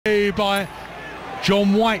away by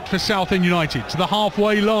John White for Southend United to the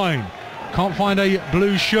halfway line. Can't find a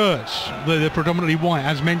blue shirt. They're predominantly white,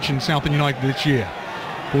 as mentioned, Southend United this year.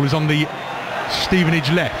 Ball is on the Stevenage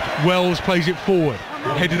left. Wells plays it forward.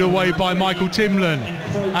 Headed away by Michael Timlin.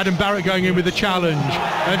 Adam Barrett going in with the challenge.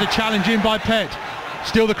 There's a challenge in by Pett.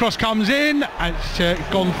 Still the cross comes in. And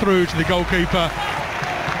it's gone through to the goalkeeper,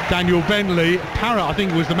 Daniel Bentley. Parrott, I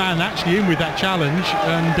think, was the man actually in with that challenge,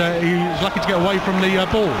 and he was lucky to get away from the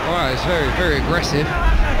ball. Well, it's very, very aggressive,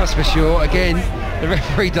 that's for sure. Again, the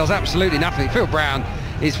referee does absolutely nothing. Phil Brown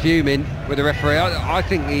is fuming with the referee. I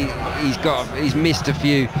think he's missed a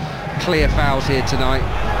few clear fouls here tonight.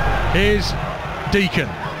 Here's Deacon,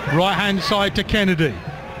 right hand side to Kennedy.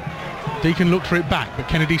 Deacon looked for it back, but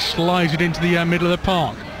Kennedy slides it into the middle of the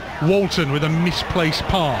park. Walton with a misplaced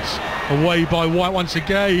pass, away by White once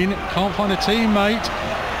again. Can't find a teammate,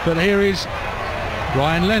 but here is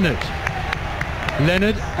Ryan Leonard.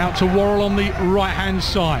 Leonard out to Worrell on the right hand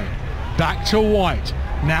side. Back to White.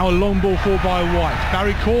 Now a long ball forward by White.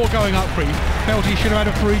 Barry Core going up for it. Felt he should have had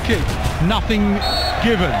a free kick. Nothing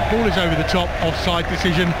given. Ball is over the top. Offside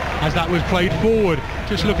decision as that was played forward.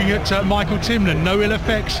 Just looking at Michael Timlin. No ill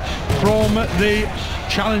effects from the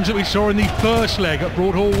challenge that we saw in the first leg at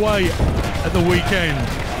Broadhall Way at the weekend.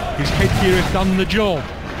 His headgear has done the job.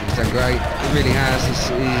 He's done great, he really has.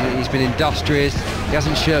 He's been industrious, he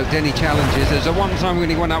hasn't shirked any challenges. There's a one time when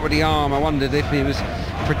he went up with the arm, I wondered if he was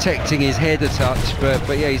protecting his head a touch,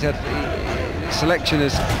 but yeah, selection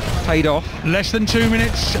has paid off. Less than 2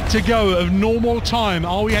 minutes to go of normal time.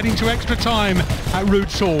 Are we heading to extra time at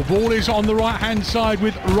Roots Hall? Ball is on the right hand side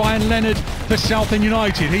with Ryan Leonard for Southend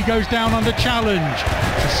United. He goes down under challenge.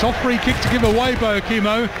 It's a soft free kick to give away by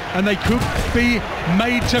Okimo, and they could be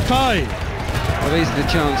made to pay. Well, these are the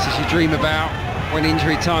chances you dream about when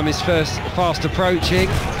injury time is fast approaching.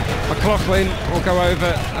 McLaughlin will go over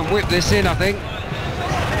and whip this in, I think.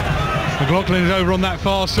 McLaughlin is over on that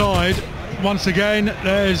far side. Once again,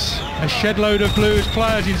 there's a shed load of Blues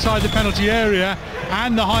players inside the penalty area,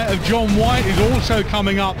 and the height of John White is also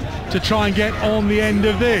coming up to try and get on the end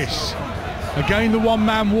of this. Again, the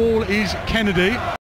one-man wall is Kennedy.